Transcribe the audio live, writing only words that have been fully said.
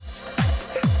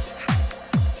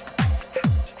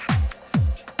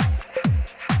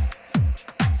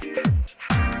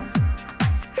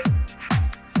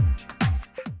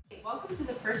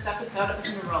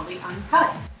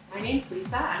is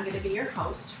Lisa. I'm going to be your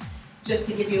host. Just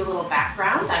to give you a little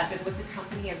background, I've been with the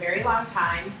company a very long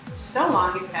time, so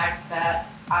long in fact that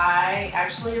I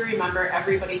actually remember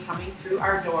everybody coming through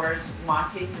our doors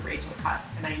wanting the Rachel cut,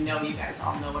 and I know you guys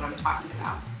all know what I'm talking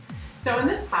about. So in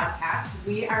this podcast,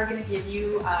 we are going to give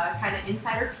you a kind of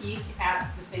insider peek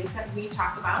at the things that we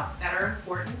talk about that are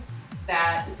important,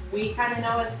 that we kind of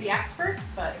know as the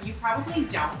experts, but you probably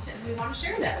don't, and we want to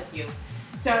share that with you.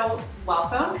 So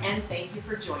welcome and thank you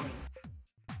for joining.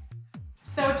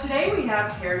 So today we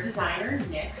have hair designer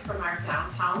Nick from our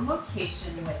downtown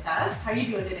location with us. How are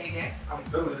you doing today, Nick? I'm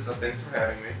good, Lisa. Thanks for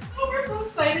having me. Oh, we're so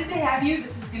excited to have you.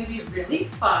 This is going to be really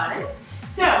fun.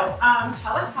 So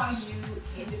tell us how you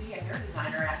came to be a hair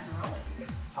designer at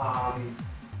Neroli.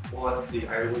 Well, let's see.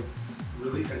 I was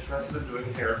really interested in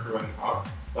doing hair growing up,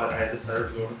 but I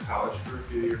decided to go to college for a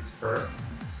few years first.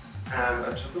 And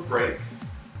I took a break,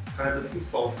 kind of did some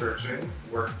soul searching,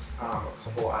 worked a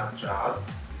couple odd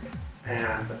jobs.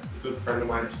 And a good friend of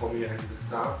mine told me I need to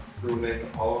stop ruining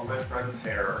all of my friends'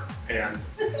 hair and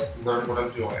learn what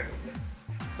I'm doing.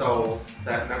 So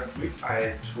that next week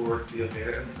I toured the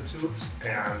Aveda Institute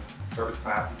and started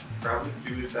classes probably a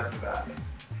few years after that.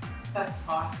 That's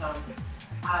awesome.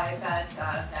 I bet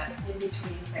that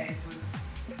in-between phase was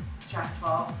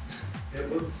stressful. It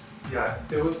was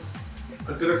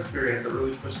a good experience. It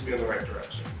really pushed me in the right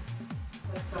direction.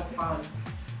 That's so fun.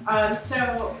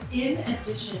 So in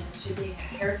addition to being a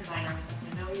hair designer with us,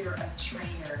 I know you're a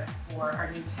trainer for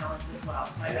our new talent as well.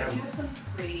 So I bet you have some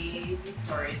crazy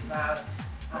stories about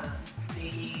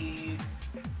maybe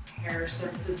hair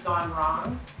services gone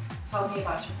wrong. Tell me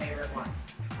about your favorite one.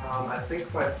 I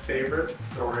think my favorite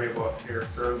story about hair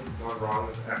services gone wrong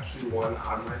is actually one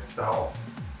on myself,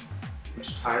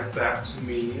 which ties back to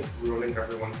me ruining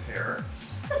everyone's hair.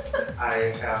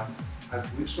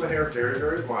 I've bleached my hair very,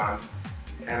 very blonde.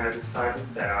 And I decided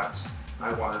that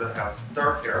I wanted to have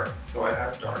dark hair, so I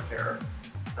have dark hair.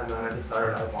 And then I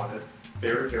decided I wanted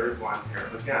very, very blonde hair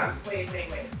again. Wait.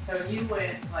 So you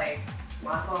went like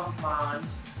blonde,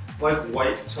 like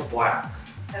white to black.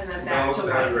 and then back to No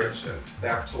white. exaggeration,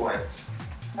 back to white.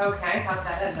 Okay, how'd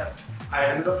that end up? I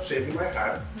ended up shaving my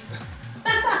head.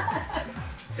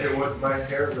 My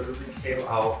hair literally came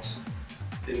out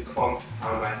in clumps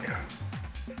on my hand.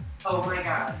 Oh my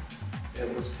god.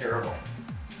 It was terrible.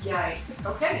 Yikes.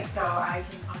 Okay, so I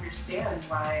can understand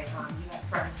why you have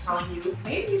friends telling you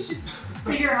maybe you should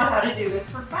figure out how to do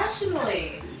this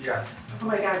professionally. Yes. Oh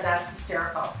my god, that's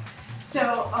hysterical.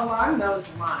 So along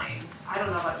those lines, I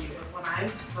don't know about you, but when I'm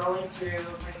scrolling through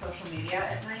my social media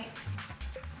at night,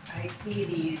 I see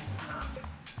these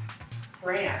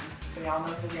brands. We all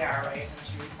know who they are, right? I'm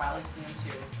sure you've probably seen them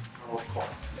too. Oh, of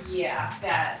course. Yeah,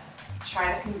 that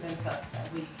try to convince us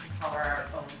that we can color our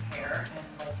own hair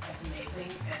and look as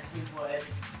amazing as we would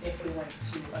if we went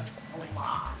to a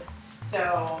salon.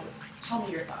 So tell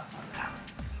me your thoughts on that.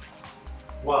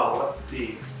 Well, let's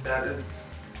see.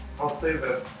 I'll say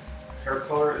this, hair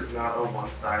color is not a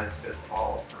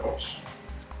one-size-fits-all approach.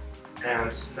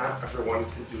 And not everyone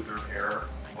can do their hair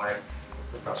like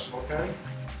a professional can.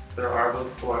 There are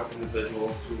those select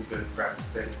individuals who've been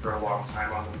practicing for a long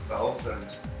time on themselves, and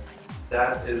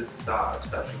that is the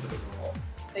exception to the rule.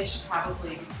 They should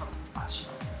probably become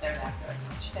professionals if they're that good,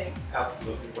 don't you think?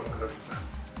 Absolutely, 100%.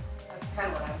 That's kind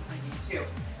of what I was thinking too.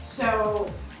 So,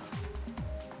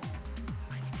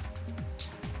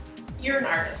 you're an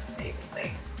artist,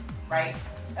 basically, right?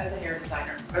 As a hair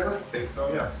designer. I'd like to think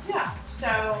so, yes. Yeah.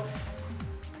 So,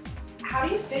 how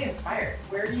do you stay inspired?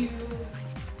 Where do you,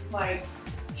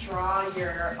 draw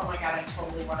your, oh my god, I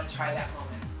totally want to try that moment?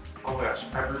 Oh my gosh,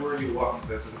 everywhere you look,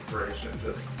 there's inspiration.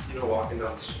 Just, walking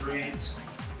down the street,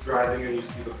 driving and you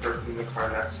see the person in the car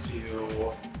next to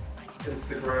you,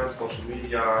 Instagram, social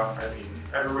media,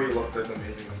 everywhere you look, there's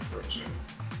amazing inspiration.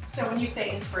 So when you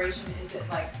say inspiration, is it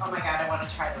like, oh my god, I want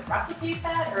to try to replicate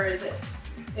that? Or is it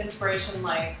inspiration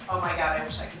like, oh my god, I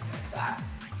wish I could fix that?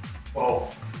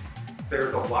 Both.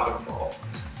 There's a lot of both.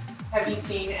 Have you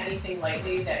seen anything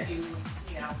lately that the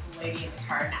lady in the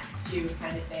car next to you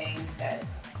kind of thing that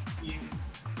you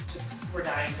just were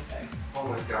dying to fix? Oh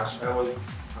my gosh, I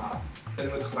was in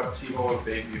the Collectivo in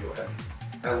Bayview,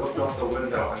 and I looked out the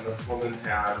window and this woman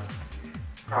had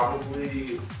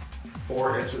probably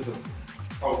 4 inches of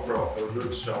outgrowth or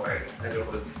roots showing, and it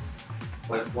was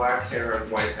like black hair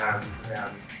and white ends,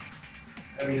 and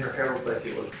her hair looked like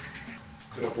it was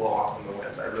gonna blow off in the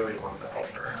wind. I really wanted to help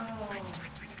her. Oh,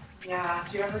 yeah.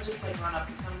 Do you ever just run up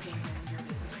to somebody in your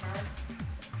business card?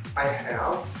 I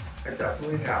have. I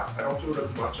definitely have. I don't do it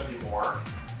as much anymore,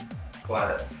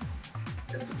 but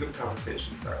it's a good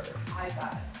conversation starter. I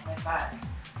bet.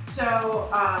 So,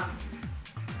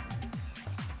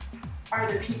 Are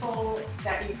there people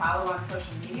that you follow on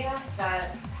social media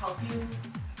that help you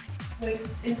with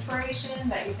inspiration,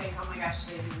 that you think, oh my gosh,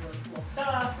 they do really cool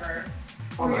stuff, or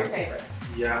who are your favorites?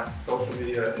 Yes, social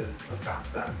media is a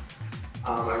godsend.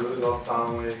 I really love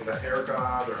following the Hair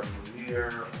God or Lumiere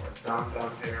or Dom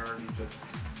Dom Hair.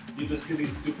 You just see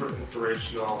these super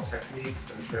inspirational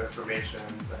techniques and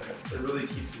transformations, and it really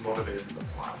keeps you motivated in the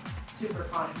salon. Super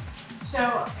fun.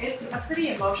 So it's a pretty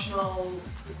emotional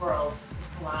world, the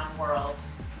salon world.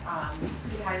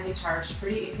 Pretty highly charged,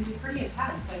 it can be pretty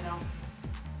intense. I know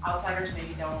outsiders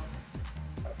maybe don't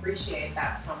appreciate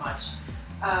that so much.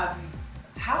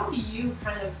 How do you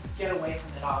kind of get away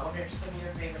from it all? What are some of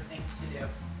your favorite things to do?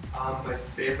 My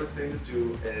favorite thing to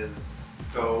do is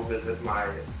go visit my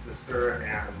sister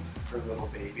and her little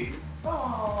baby.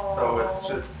 Oh. So it's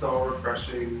just so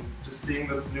refreshing just seeing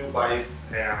this new life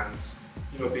and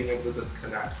being able to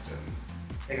disconnect and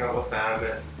hang out with them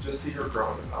and just see her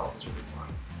grow and develop is really fun.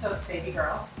 So it's baby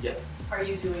girl. Yes. Are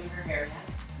you doing her hair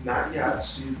yet? Not yet.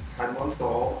 She's 10 months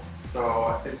old, so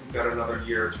I think we've got another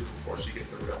year or two before she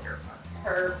gets a real haircut.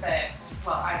 Perfect.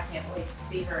 Well, I can't wait to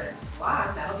see her in the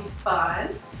salon. That'll be fun.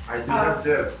 I do have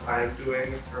dibs. I am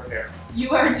doing her hair.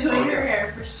 You are doing her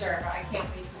hair for sure. I can't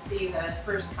wait to see the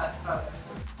first cut photos.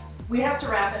 We have to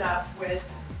wrap it up with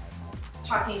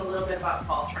talking a little bit about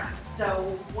fall trends.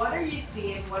 So what are you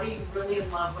seeing? What are you really in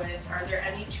love with? Are there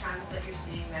any trends that you're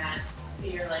seeing that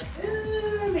you're like,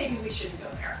 maybe we shouldn't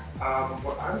go there?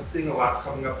 What I'm seeing a lot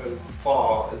coming up in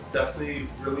fall is definitely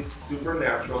really super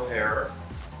natural hair.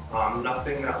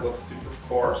 Nothing that looks super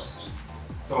forced.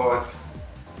 So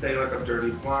say like a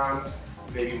dirty blonde,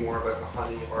 maybe more of like a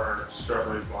honey or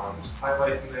strawberry blonde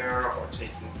highlight in there, or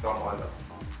taking someone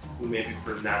who may be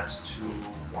brunette to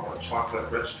more of a chocolate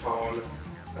rich tone.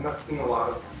 I'm not seeing a lot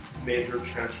of major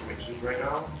transformations right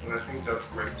now, and I think that's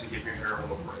great to give your hair a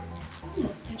little break.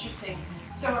 Interesting.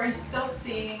 So are you still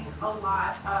seeing a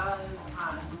lot of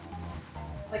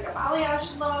like a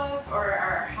balayage look, or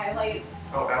are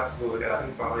highlights? Oh, absolutely. I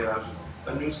think balayage is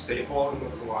a new staple in the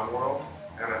salon world,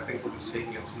 and I think we're just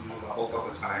taking it to new levels all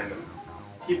the time and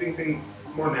keeping things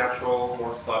more natural,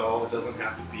 more subtle. It doesn't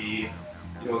have to be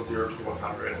 0 to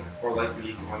 100, or like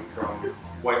me going from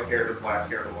white hair to black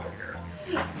hair to white hair.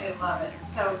 I love it.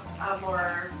 So a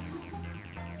more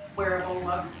wearable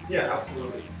look? Yeah,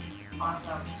 absolutely.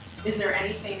 Awesome. Is there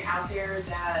anything out there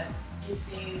that you've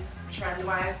seen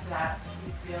trend-wise that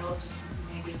you feel just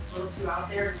maybe it's a little too out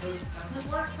there and really doesn't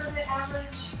work for the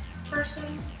average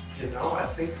person? I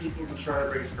think people have been trying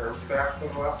to bring perms back for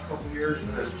the last couple of years,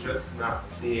 and I'm just not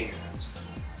seeing it.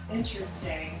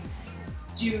 Interesting.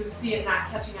 Do you see it not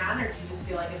catching on, or do you just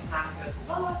feel like it's not a good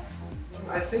look?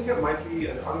 I think it might be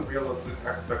an unrealistic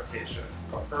expectation.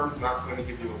 A perm's not going to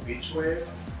give you a beach wave,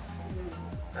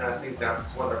 and I think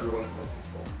that's what everyone's looking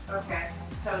for. Okay,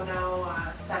 so no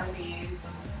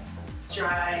 70s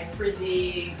dry,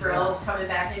 frizzy curls coming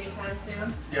back anytime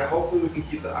soon? Yeah, hopefully we can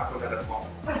keep the Aquanet at home.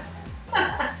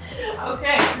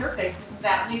 Okay, perfect.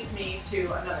 That leads me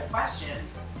to another question.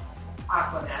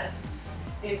 Aquanet,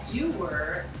 if you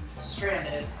were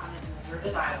stranded on a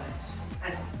deserted island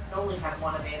and could only have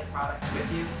one Aveda product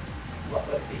with you, what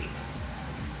would it be?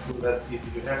 Ooh, that's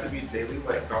easy. You have to be Daily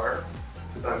Light Guard,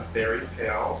 because I'm very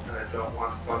pale and I don't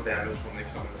want sun damage when they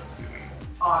come and rescue me.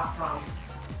 Awesome.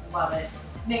 Love it.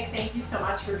 Nick, thank you so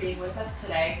much for being with us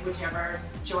today. Would you ever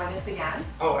join us again?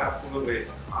 Oh, absolutely.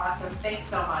 Awesome. Thanks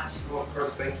so much. Well, of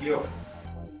course, thank you.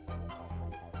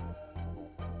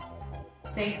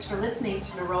 Thanks for listening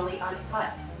to Neroli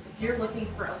Uncut. If you're looking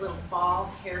for a little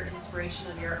fall hair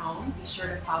inspiration of your own, be sure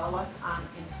to follow us on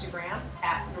Instagram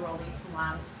at Neroli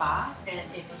Salon Spa. And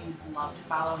if you'd love to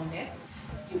follow Nick,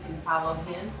 you can follow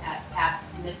him at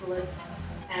Nicholas,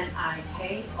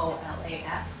 NIKOLAS.J.C.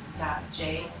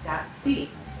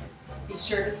 Be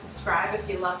sure to subscribe if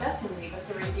you loved us and leave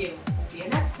us a review. See you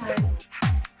next time.